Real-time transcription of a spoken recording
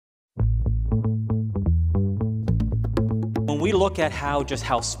we look at how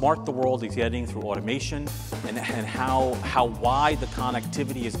smart the world is getting through automation and how wide the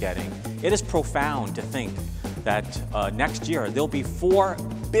connectivity is getting, it is profound to think that next year there'll be 4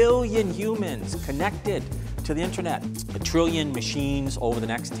 billion humans connected to the internet. 1 trillion machines over the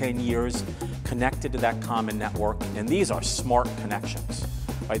next 10 years connected to that common network, and these are smart connections.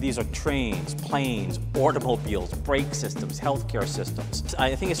 Right? These are trains, planes, automobiles, brake systems, healthcare systems.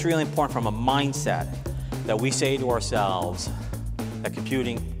 I think it's really important from a mindset that we say to ourselves that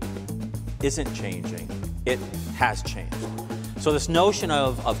computing isn't changing, it has changed. So this notion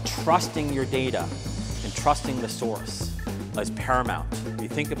of trusting your data and trusting the source is paramount. You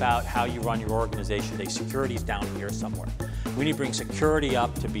think about how you run your organization, security is down here somewhere. We need to bring security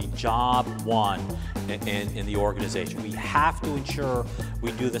up to be job one in the organization. We have to ensure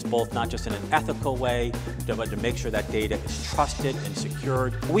we do this both not just in an ethical way, but to make sure that data is trusted and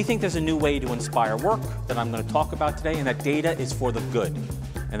secured. We think there's a new way to inspire work that I'm going to talk about today, and that data is for the good.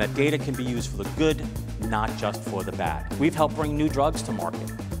 And that data can be used for the good, not just for the bad. We've helped bring new drugs to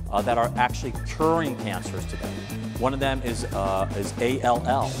market that are actually curing cancers today. One of them is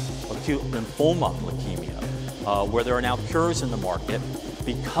ALL, acute lymphoma leukemia, where there are now cures in the market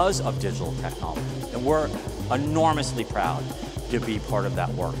because of digital technology. And we're enormously proud to be part of that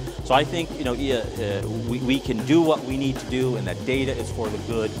work. So I think we can do what we need to do, and that data is for the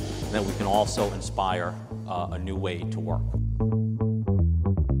good, and that we can also inspire a new way to work.